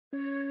I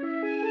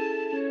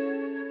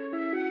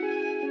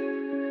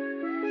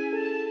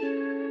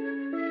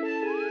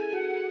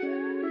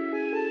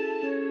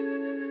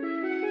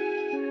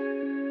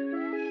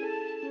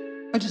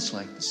just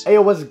like this. Hey,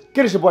 yo, what's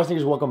good? It's your boy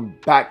Sneakers. Welcome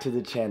back to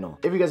the channel.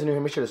 If you guys are new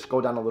here, make sure to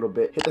scroll down a little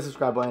bit, hit the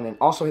subscribe button, and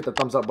also hit the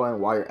thumbs up button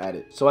while you're at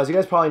it. So as you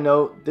guys probably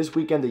know, this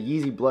weekend the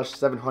Yeezy Blush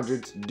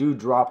 700s do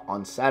drop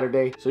on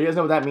Saturday. So you guys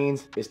know what that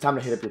means. It's time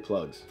to hit up your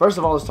plugs. First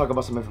of all, let's talk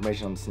about some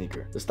information on the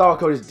sneaker. The style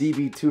code is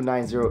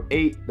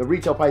DB2908. The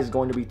retail price is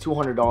going to be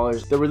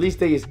 $200. The release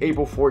date is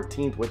April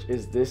 14th, which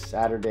is this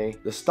Saturday.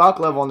 The stock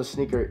level on the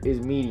sneaker is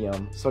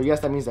medium. So yes,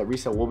 that means that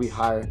resale will be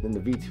higher than the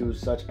V2s,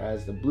 such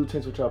as the blue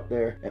tints, which are up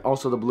there, and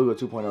also the blue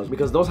 2.0s,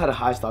 because those had a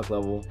high stock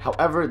level.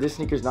 However, this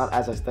sneaker is not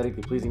as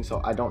aesthetically pleasing,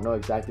 so I don't know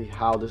exactly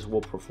how this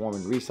will perform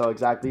in resale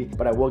exactly,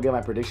 but I will give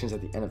my predictions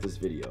at the end of this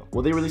video.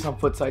 Will they release on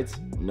foot sites?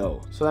 No.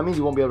 So that means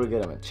you won't be able to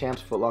get them at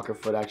Champs, Foot Locker,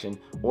 Foot Action,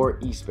 or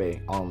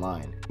Eastbay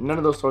online. None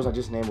of those stores I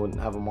just named would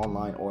have them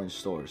online or in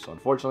stores, so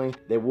unfortunately,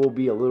 they will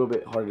be a little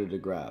bit harder to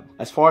grab.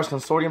 As far as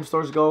consortium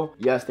stores go,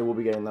 yes, they will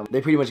be getting them. They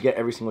pretty much get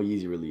every single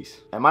Yeezy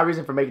release. And my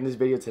reason for making this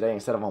video today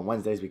instead of on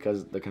Wednesday is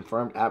because the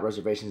confirmed app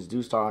reservations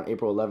do start on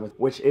April 11th,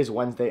 which is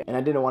Wednesday, and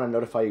I didn't want to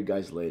notify you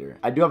guys later.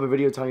 I do have a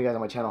video telling you guys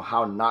on my channel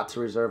how not to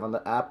reserve on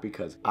the app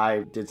because I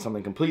did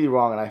something completely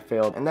wrong and I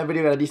failed, and that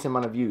video got a decent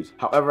amount of views.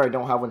 However, I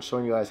don't have one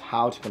showing you guys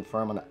how to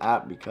confirm on the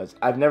app because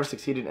I've never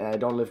succeeded and I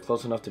don't live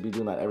close enough to be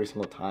doing that every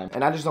single time,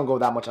 and I just don't go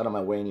that much out of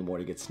my way anymore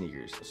to get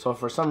sneakers. So if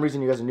for some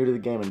reason you guys are new to the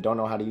game and don't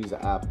know how to use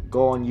the app,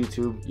 go on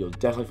YouTube. You'll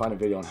definitely find a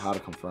video on how to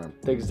confirm.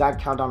 The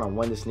exact countdown on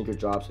when the sneaker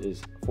drops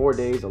is 4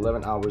 days,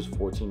 11 hours,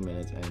 14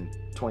 minutes, and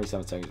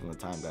 27 seconds from the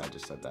time that I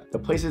just said that. The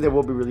places they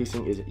will be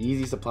releasing is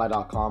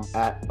yeezysupply.com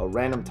at a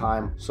random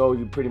time, so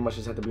you pretty much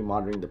just have to be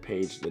monitoring the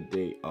page the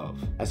day of.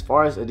 As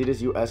far as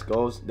Adidas US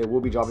goes, they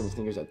will be dropping the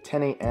sneakers at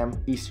 10 a.m.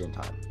 Eastern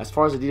time. As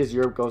far as Adidas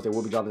Europe goes, they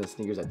will be dropping the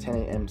sneakers at 10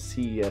 a.m.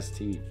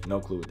 CEST. No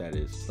clue what that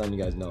is. Just letting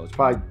you guys know. It's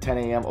probably 10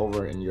 a.m.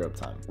 over in Europe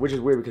time, which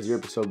is weird because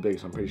Europe is so big,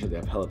 so I'm pretty sure they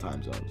have hella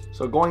time zones.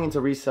 So going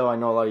into resale, I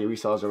know a lot of you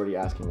resellers are already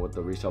asking what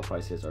the resale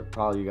price is, or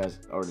probably you guys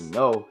already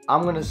know.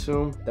 I'm gonna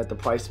assume that the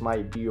price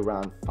might be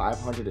around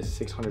 $500 to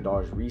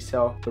 $600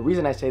 resale. The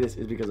reason I say this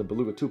is because the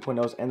Beluga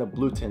 2.0s and the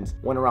blue tints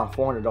went around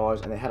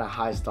 $400 and they had a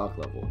high stock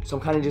level. So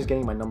I'm kind of just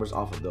getting my numbers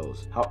off of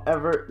those.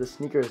 However, the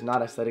sneaker is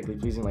not aesthetically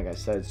pleasing like I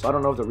said, so I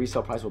don't know if the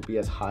resale price will be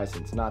as high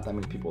since not that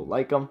many people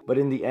like them. But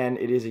in the end,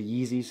 it is a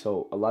Yeezy,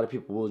 so a lot of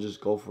people will just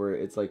go for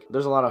it. It's like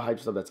there's a lot of hype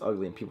stuff that's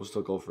ugly and people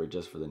still go for it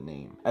just for the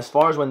name. As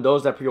far as when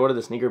those that pre-ordered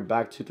the sneaker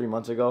back 2-3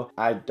 months ago,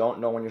 I don't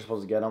know when you're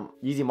supposed to get them.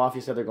 Yeezy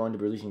Mafia said they're going to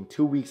be releasing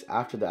 2 weeks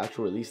after the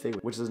actual release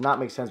date, which does not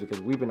make sense because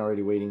we've been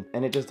already waiting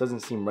and it just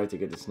doesn't seem right to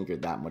get the sneaker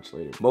that much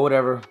later. But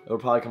whatever, it'll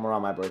probably come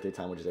around my birthday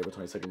time, which is April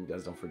 22nd. You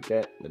guys don't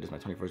forget that is my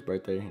 21st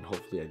birthday, and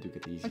hopefully I do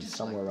get the Yeezy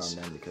somewhere around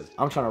then because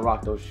I'm trying to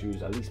rock those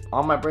shoes at least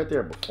on my birthday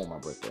or before my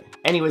birthday.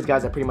 Anyways,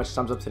 guys, that pretty much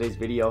sums up today's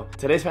video.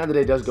 Today's fan of the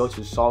day does go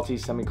to salty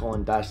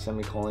semicolon dash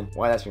semicolon.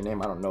 Why that's your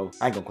name, I don't know.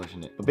 I ain't gonna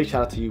question it. But big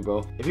shout out to you,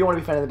 bro. If you want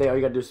to be fan of the day, all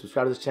you gotta do is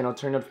subscribe to this channel,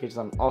 turn notifications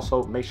on.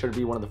 Also, make sure to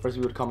be one of the first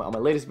people to comment on my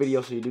latest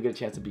video so you do get a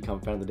chance to become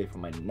fan of the day for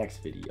my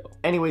next video.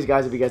 Anyways,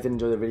 guys, if you guys did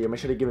enjoy the video, make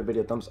sure to give the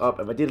video a thumbs up.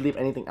 If I did leave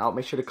anything out,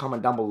 make sure to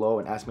comment down below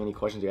and ask me any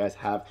questions you guys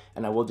have,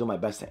 and I will do my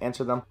best to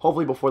answer them.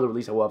 Hopefully before the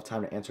release I will have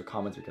time to answer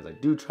comments because I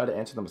do try to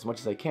answer them as much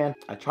as I can.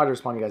 I try to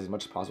respond to you guys as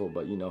much as possible,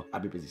 but you know, I'll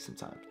be busy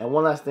sometimes. And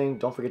one last thing,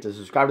 don't forget to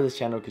subscribe to this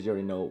channel because you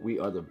already know we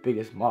are the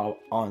biggest mob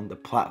on the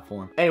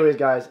platform. Anyways,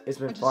 guys, it's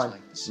been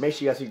fun. Make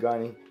sure you guys keep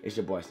grinding. It's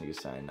your boy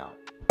Sneakers signing out.